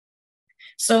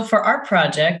So for our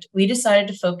project, we decided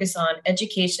to focus on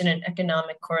education and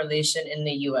economic correlation in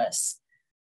the US.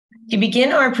 To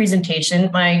begin our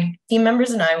presentation, my team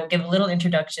members and I will give a little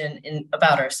introduction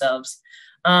about ourselves.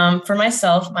 For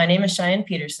myself, my name is Cheyenne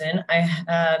Peterson. I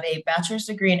have a bachelor's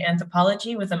degree in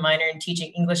anthropology with a minor in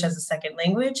teaching English as a second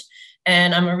language.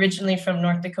 And I'm originally from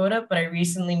North Dakota, but I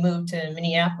recently moved to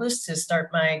Minneapolis to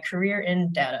start my career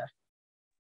in data.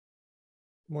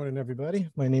 Good morning, everybody.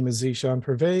 My name is Zishan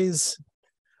Pervez.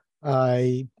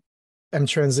 I am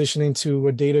transitioning to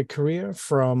a data career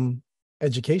from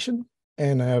education,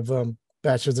 and I have a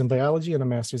bachelor's in biology and a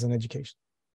master's in education.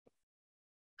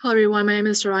 Hello, everyone. My name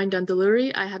is Sarain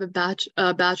Dandaluri. I have a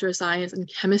Bachelor of Science in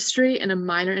Chemistry and a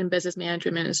minor in Business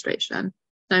Management Administration.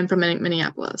 I'm from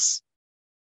Minneapolis.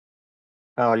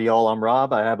 Howdy, y'all. I'm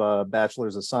Rob. I have a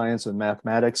Bachelor's of Science in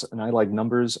Mathematics, and I like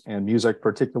numbers and music,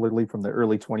 particularly from the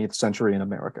early 20th century in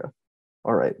America.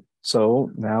 All right,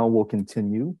 so now we'll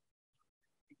continue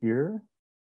here.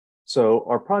 So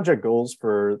our project goals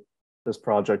for this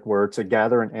project were to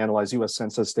gather and analyze U.S.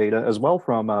 Census data, as well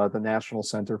from the National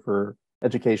Center for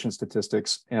Education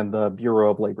Statistics and the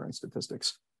Bureau of Labor and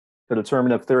Statistics, to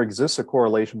determine if there exists a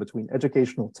correlation between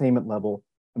educational attainment level,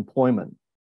 employment,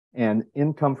 and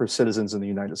income for citizens in the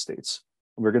United States.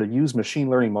 And we're going to use machine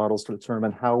learning models to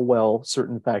determine how well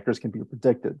certain factors can be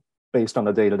predicted based on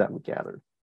the data that we gathered.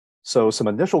 So some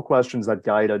initial questions that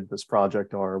guided this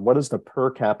project are: what is the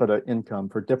per capita income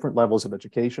for different levels of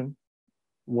education?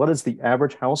 What is the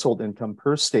average household income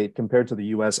per state compared to the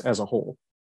US as a whole?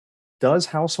 Does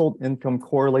household income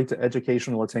correlate to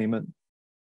educational attainment?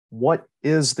 What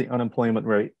is the unemployment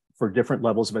rate for different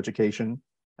levels of education?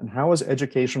 And how has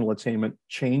educational attainment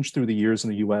changed through the years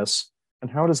in the US? And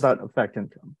how does that affect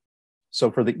income? So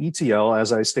for the ETL,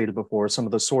 as I stated before, some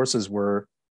of the sources were,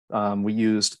 we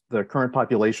used the current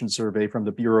population survey from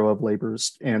the Bureau of Labor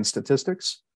and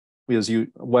Statistics. We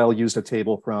used a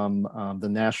table from the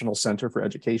National Center for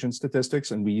Education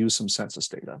Statistics, and we used some census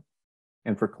data.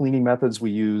 And for cleaning methods, we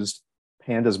used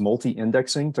Pandas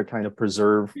multi-indexing to kind of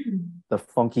preserve the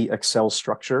funky Excel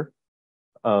structure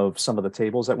of some of the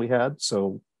tables that we had.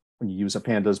 So when you use a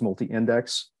Pandas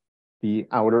multi-index, the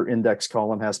outer index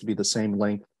column has to be the same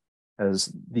length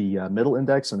as the middle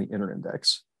index and the inner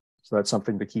index. So that's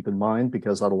something to keep in mind,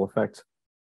 because that'll affect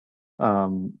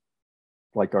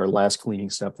like our last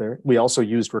cleaning step there. We also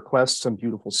used requests and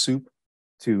Beautiful Soup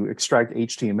to extract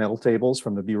HTML tables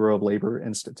from the Bureau of Labor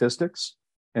and Statistics,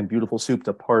 and Beautiful Soup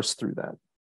to parse through that.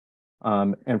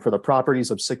 And for the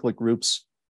properties of cyclic groups,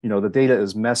 you know, the data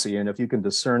is messy, and if you can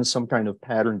discern some kind of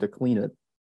pattern to clean it,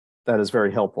 that is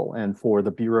very helpful. And for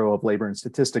the Bureau of Labor and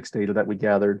Statistics data that we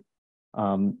gathered,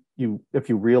 if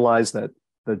you realize that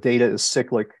the data is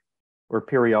cyclic or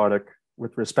periodic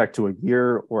with respect to a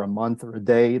year or a month or a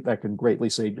day, that can greatly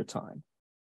save your time.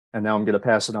 And now I'm going to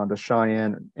pass it on to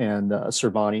Cheyenne and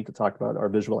Servani to talk about our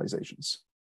visualizations.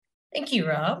 Thank you,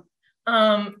 Rob.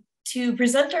 To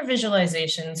present our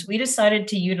visualizations, we decided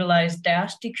to utilize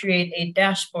Dash to create a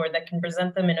dashboard that can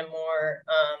present them in a more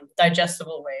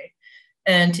digestible way.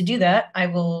 And to do that, I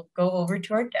will go over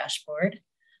to our dashboard.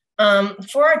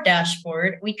 For our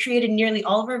dashboard, we created nearly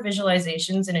all of our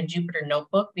visualizations in a Jupyter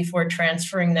notebook before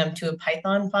transferring them to a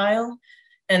Python file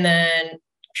and then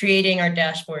creating our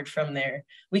dashboard from there.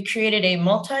 We created a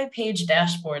multi-page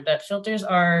dashboard that filters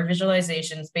our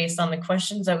visualizations based on the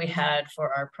questions that we had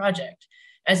for our project.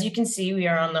 As you can see, we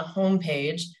are on the home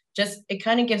page. It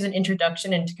kind of gives an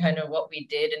introduction into kind of what we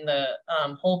did in the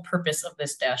whole purpose of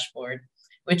this dashboard,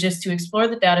 which is to explore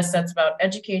the data sets about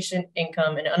education,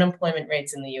 income, and unemployment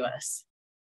rates in the US.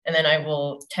 And then I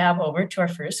will tab over to our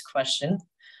first question.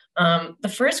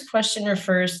 The first question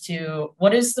refers to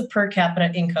what is the per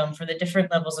capita income for the different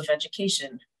levels of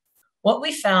education? What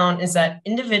we found is that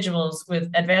individuals with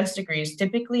advanced degrees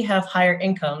typically have higher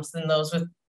incomes than those with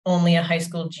only a high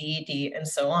school GED and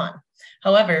so on.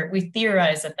 However, we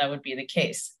theorized that that would be the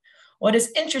case. What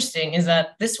is interesting is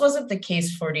that this wasn't the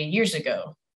case 40 years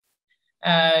ago.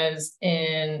 As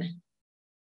in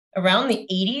around the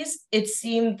 80s, it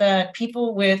seemed that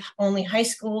people with only high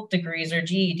school degrees or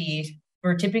GED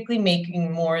were typically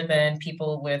making more than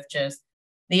people with just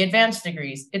the advanced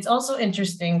degrees. It's also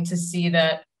interesting to see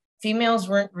that females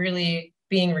weren't really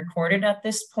being recorded at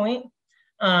this point.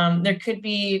 There could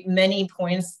be many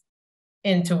points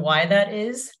into why that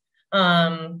is.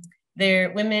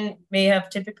 Women may have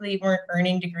typically weren't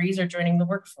earning degrees or joining the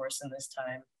workforce in this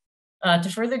time. To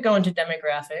further go into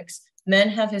demographics, men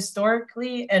have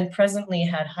historically and presently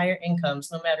had higher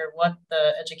incomes no matter what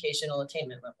the educational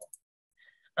attainment level.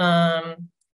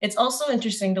 It's also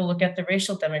interesting to look at the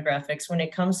racial demographics when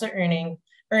it comes to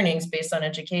earnings based on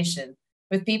education.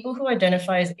 with people who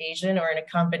identify as Asian or in a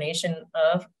combination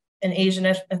of an Asian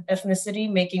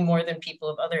ethnicity making more than people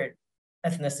of other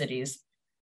ethnicities.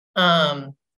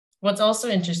 What's also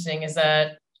interesting is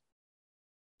that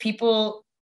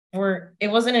it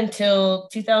wasn't until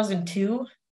 2002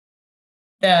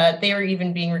 that they were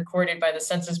even being recorded by the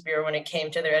Census Bureau when it came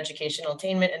to their educational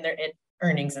attainment and their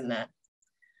earnings in that.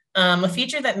 A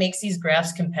feature that makes these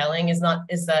graphs compelling is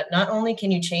that not only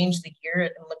can you change the year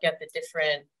and look at the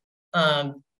different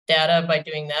data by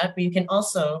doing that, but you can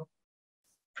also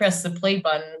press the play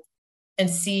button and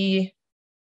see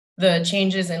the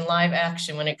changes in live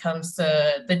action when it comes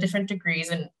to the different degrees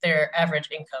and their average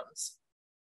incomes.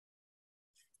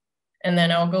 And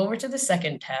then I'll go over to the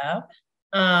second tab.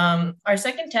 Our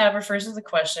second tab refers to the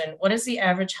question, what is the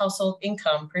average household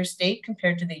income per state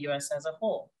compared to the US as a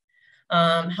whole?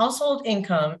 Household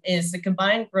income is the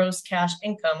combined gross cash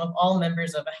income of all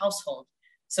members of a household.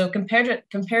 So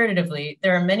comparatively,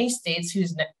 there are many states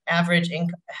whose average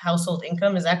household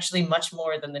income is actually much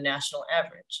more than the national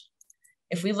average.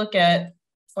 If we look at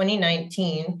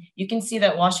 2019, you can see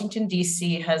that Washington,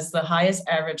 D.C. has the highest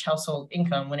average household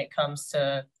income when it comes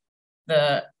to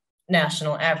the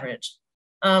national average.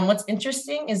 What's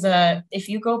interesting is that if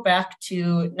you go back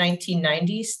to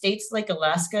 1990, states like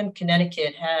Alaska and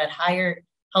Connecticut had higher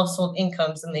household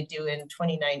incomes than they do in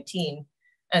 2019,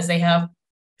 as they have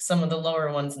some of the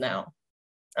lower ones now.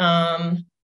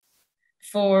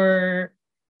 For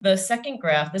the second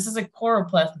graph, this is a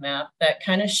choropleth map that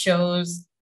kind of shows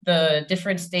the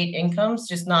different state incomes,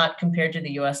 just not compared to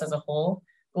the US as a whole.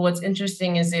 But what's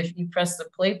interesting is if you press the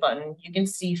play button, you can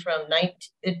see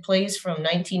it plays from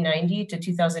 1990 to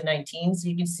 2019. So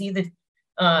you can see the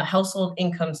household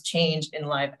incomes change in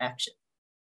live action.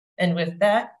 And with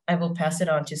that, I will pass it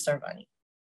on to Sarvani.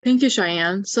 Thank you,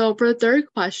 Cheyenne. So for the third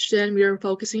question, we are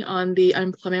focusing on the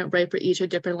unemployment rate for each of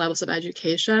different levels of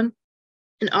education.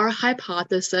 And our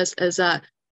hypothesis is that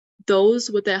those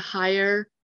with a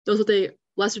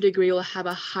lesser degree will have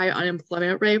a higher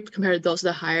unemployment rate compared to those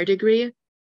with a higher degree.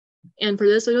 And for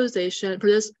this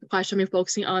question, we're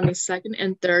focusing on the second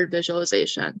and third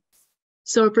visualization.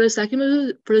 So for the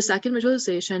second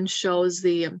visualization shows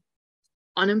the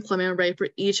unemployment rate for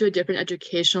each of the different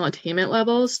educational attainment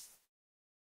levels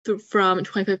from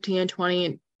 2015 and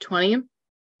 2020.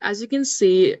 As you can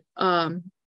see,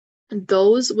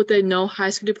 those with a no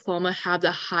high school diploma have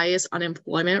the highest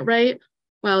unemployment rate,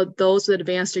 while those with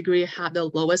advanced degree have the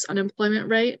lowest unemployment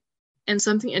rate. And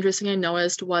something interesting I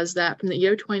noticed was that from the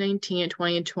year 2019 and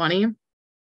 2020,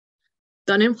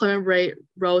 the unemployment rate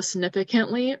rose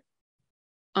significantly.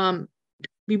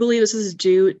 We believe this is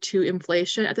due to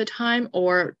inflation at the time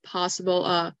or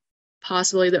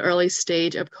possibly the early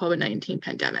stage of COVID-19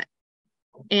 pandemic.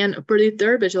 And for the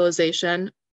third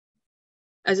visualization,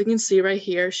 as you can see right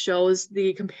here, shows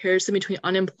the comparison between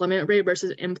unemployment rate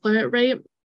versus employment rate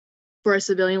for a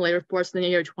civilian labor force in the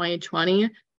year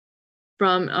 2020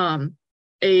 from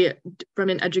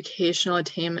an educational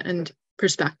attainment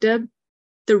perspective.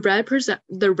 The red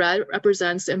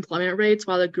represents the employment rates,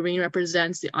 while the green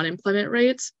represents the unemployment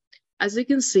rates. As you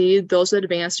can see, those with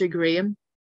advanced degree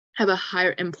have a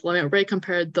higher employment rate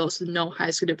compared to those with no high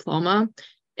school diploma.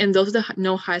 And those with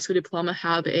no high school diploma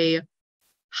have a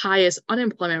highest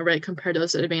unemployment rate compared to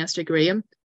those with advanced degree.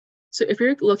 So if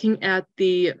you're looking at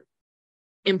the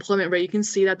employment rate, you can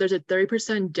see that there's a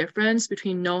 30% difference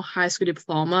between no high school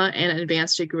diploma and an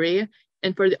advanced degree.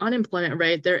 And for the unemployment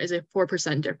rate, there is a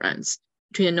 4% difference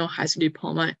between a no high school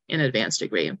diploma and advanced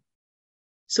degree.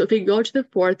 So if we go to the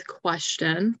fourth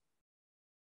question,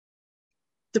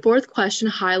 the fourth question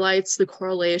highlights the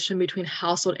correlation between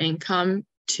household income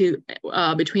and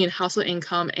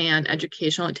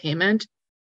educational attainment.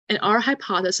 And our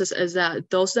hypothesis is that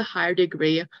those with a higher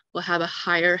degree will have a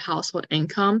higher household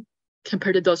income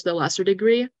compared to those with a lesser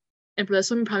degree. And for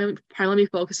this one, we're primarily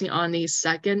focusing on the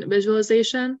second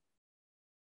visualization.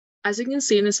 As you can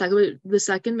see in the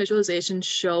second visualization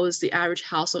shows the average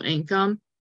household income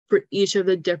for each of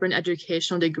the different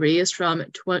educational degrees from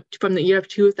the year of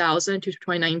 2000 to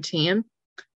 2019.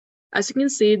 As you can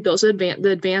see, those with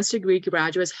the advanced degree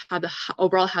graduates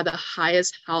overall have the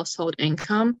highest household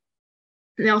income.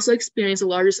 And they also experience the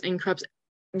largest increase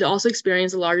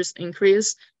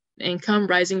in income,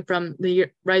 rising from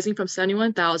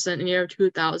 71,000 in the year of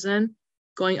 2000,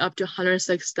 going up to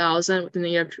 106,000 within the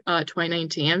year of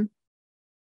 2019.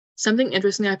 Something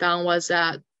interesting I found was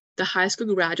that the high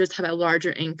school graduates have a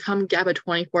larger income gap of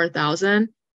 24,000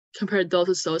 compared to those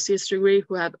with associate's degree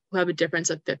who have a difference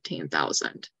of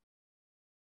 15,000.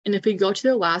 And if we go to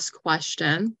the last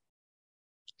question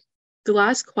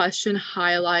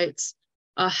highlights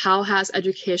how has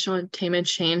educational attainment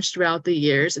changed throughout the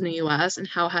years in the US, and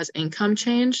how has income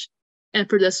changed? And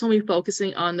for this one, we're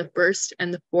focusing on the first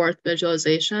and the fourth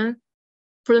visualization.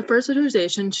 For the first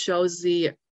visualization, shows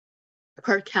the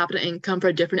per capita income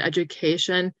for different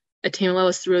education attainment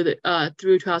levels through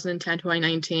 2010 to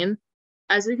 2019.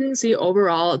 As you can see,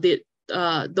 overall,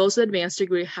 those with advanced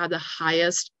degree had the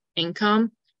highest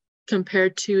income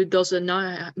compared to those that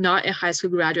not a high school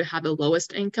graduate have the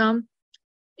lowest income.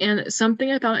 And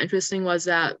something I found interesting was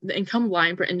that the income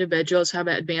line for individuals who have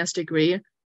an advanced degree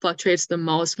fluctuates the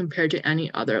most compared to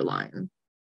any other line.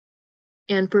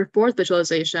 And for fourth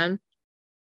visualization,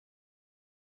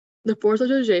 the fourth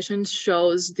visualization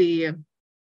shows the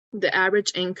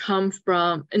average income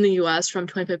in the US from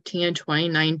 2015 and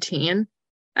 2019.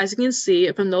 As you can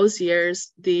see, from those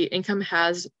years, the income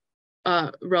has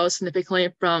rose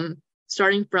significantly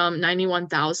starting from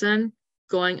 91,000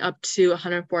 going up to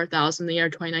 104,000 in the year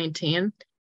 2019.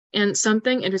 And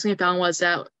something interesting I found was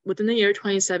that within the year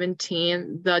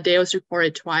 2017, the data was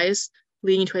recorded twice,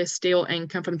 leading to a stable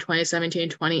income from 2017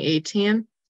 to 2018.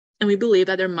 And we believe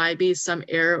that there might be some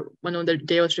error when the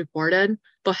data was recorded,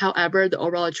 but however, the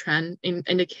overall trend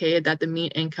indicated that the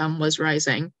mean income was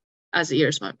rising as the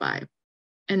years went by.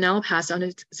 And now I'll pass on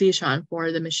to Zishan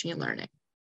for the machine learning.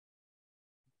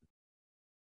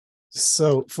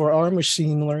 So for our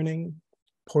machine learning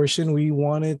portion, we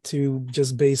wanted to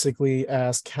just basically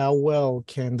ask how well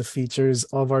can the features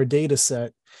of our data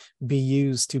set be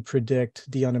used to predict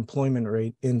the unemployment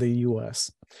rate in the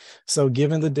US. So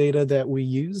given the data that we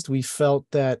used, we felt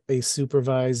that a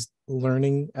supervised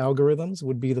learning algorithms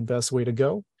would be the best way to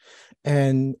go.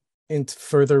 And in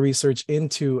further research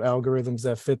into algorithms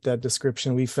that fit that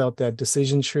description, we felt that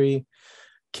decision tree,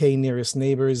 k-nearest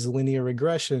neighbors, linear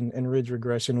regression, and ridge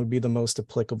regression would be the most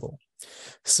applicable.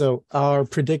 So our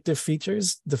predictive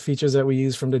features, the features that we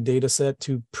use from the data set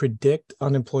to predict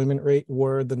unemployment rate,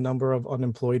 were the number of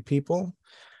unemployed people,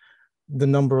 the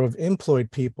number of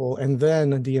employed people, and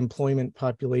then the employment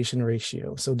population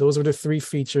ratio. So those are the three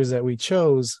features that we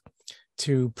chose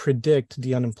to predict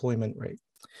the unemployment rate.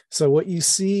 So what you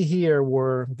see here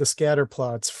were the scatter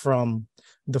plots from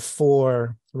the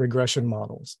 4 regression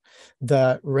models.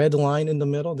 The red line in the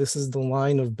middle, this is the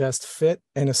line of best fit.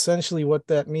 And essentially what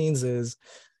that means is,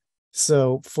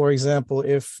 so for example,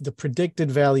 if the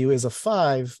predicted value is a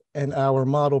 5 and our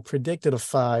model predicted a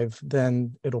 5,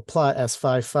 then it'll plot as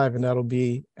 5, 5, and that'll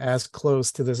be as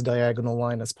close to this diagonal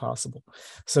line as possible.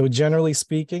 So generally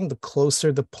speaking, the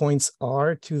closer the points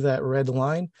are to that red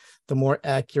line, the more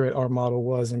accurate our model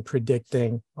was in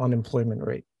predicting unemployment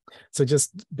rate. So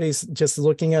just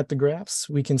looking at the graphs,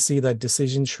 we can see that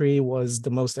decision tree was the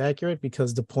most accurate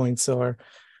because the points are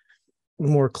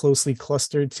more closely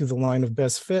clustered to the line of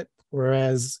best fit,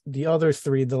 whereas the other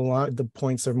 3, the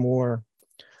points are more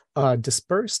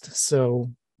dispersed,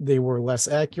 so they were less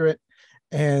accurate.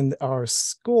 And our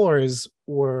scores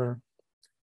were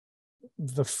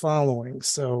the following.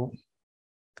 So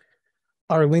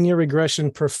our linear regression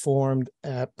performed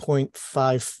at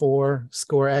 0.54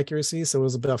 score accuracy. So it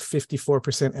was about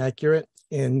 54% accurate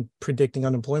in predicting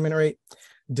unemployment rate.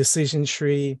 Decision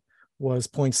tree was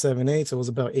 0.78, so it was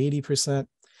about 80%.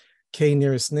 K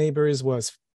nearest neighbors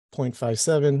was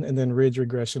 0.57, and then ridge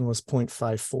regression was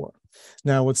 0.54.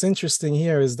 Now, what's interesting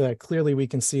here is that clearly we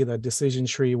can see that decision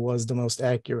tree was the most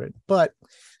accurate, but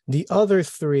the other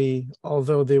 3,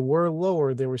 although they were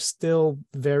lower, they were still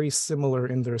very similar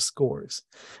in their scores.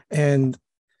 And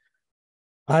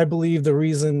I believe the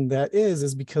reason that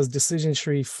is because decision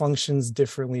tree functions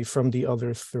differently from the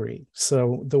other 3.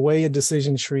 So the way a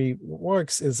decision tree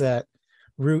works is that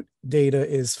root data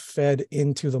is fed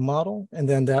into the model, and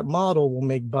then that model will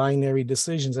make binary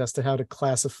decisions as to how to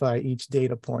classify each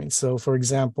data point. So for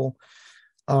example,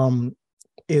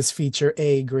 is feature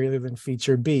A greater than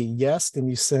feature B? Yes, then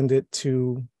you send it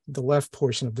to the left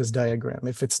portion of this diagram.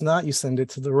 If it's not, you send it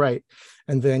to the right.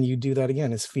 And then you do that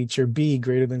again. Is feature B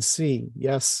greater than C?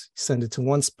 Yes, send it to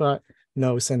one spot.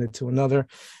 No, send it to another.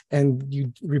 And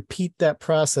you repeat that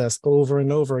process over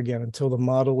and over again until the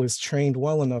model is trained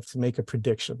well enough to make a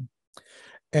prediction.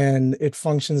 And it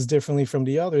functions differently from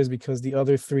the others because the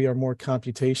other 3 are more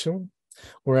computational,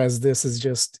 whereas this is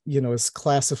just, it's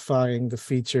classifying the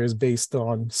features based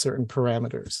on certain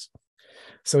parameters.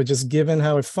 So just given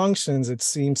how it functions, it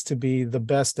seems to be the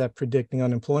best at predicting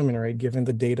unemployment rate given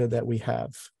the data that we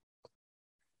have.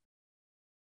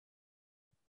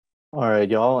 All right,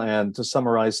 y'all. And to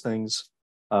summarize things,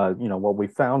 what we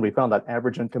found that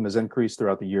average income has increased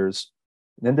throughout the years.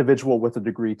 An individual with a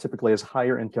degree typically has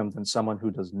higher income than someone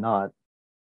who does not.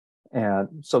 And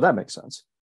so that makes sense.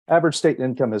 Average state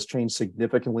income has changed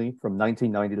significantly from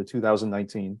 1990 to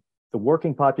 2019. The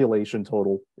working population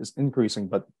total is increasing,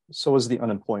 but so is the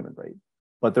unemployment rate.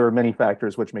 But there are many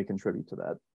factors which may contribute to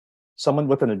that. Someone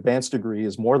with an advanced degree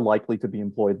is more likely to be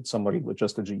employed than somebody with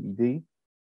just a GED.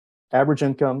 Average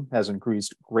income has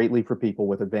increased greatly for people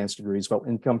with advanced degrees, while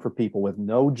income for people with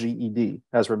no GED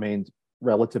has remained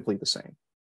relatively the same.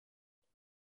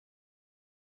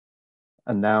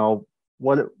 And now,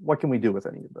 what can we do with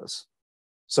any of this?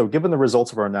 So given the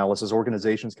results of our analysis,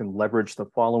 organizations can leverage the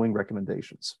following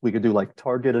recommendations. We could do like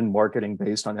targeted marketing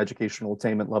based on educational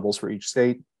attainment levels for each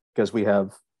state, because we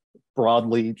have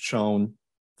broadly shown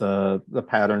the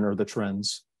pattern or the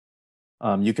trends.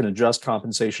 You can adjust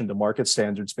compensation to market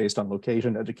standards based on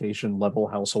location, education level,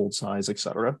 household size, et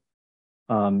cetera.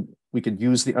 We could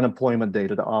use the unemployment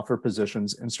data to offer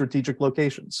positions in strategic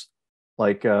locations.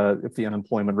 Like if the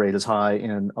unemployment rate is high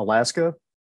in Alaska,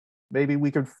 maybe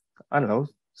we could, I don't know,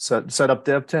 set up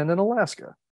Dev10 in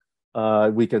Alaska.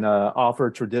 We can offer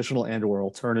traditional and or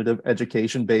alternative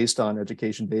education based on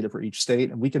education data for each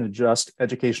state, and we can adjust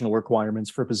educational requirements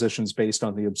for positions based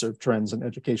on the observed trends in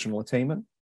educational attainment.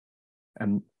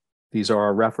 And these are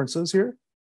our references here.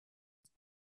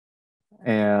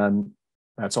 And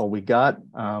that's all we got.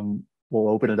 We'll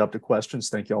open it up to questions.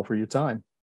 Thank you all for your time.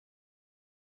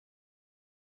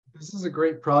 This is a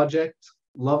great project.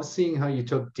 Love seeing how you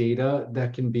took data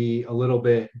that can be a little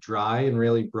bit dry and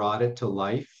really brought it to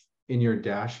life in your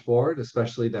dashboard,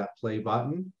 especially that play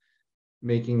button,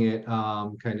 making it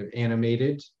kind of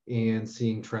animated and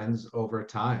seeing trends over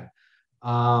time.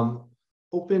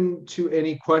 Open to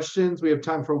any questions. We have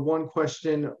time for one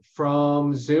question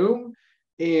from Zoom.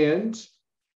 And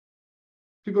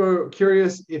people are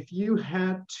curious, if you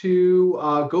had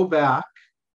to go back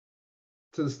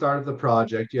to the start of the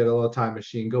project, you had a little time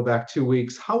machine, go back 2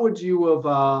 weeks, how would you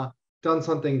have done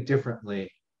something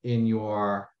differently in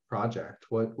your project?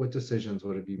 What decisions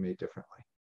would have you made differently?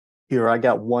 Here, I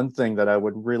got one thing that I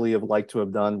would really have liked to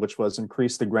have done, which was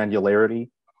increase the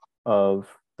granularity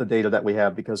of the data that we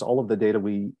have, because all of the data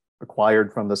we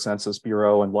acquired from the Census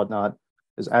Bureau and whatnot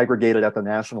is aggregated at the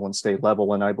national and state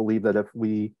level. And I believe that if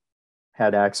we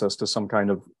had access to some kind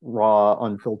of raw,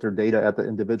 unfiltered data at the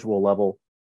individual level,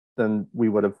 then we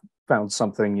would have found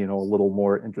something, a little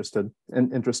more interesting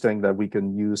that we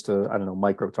can use to, I don't know,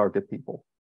 micro-target people.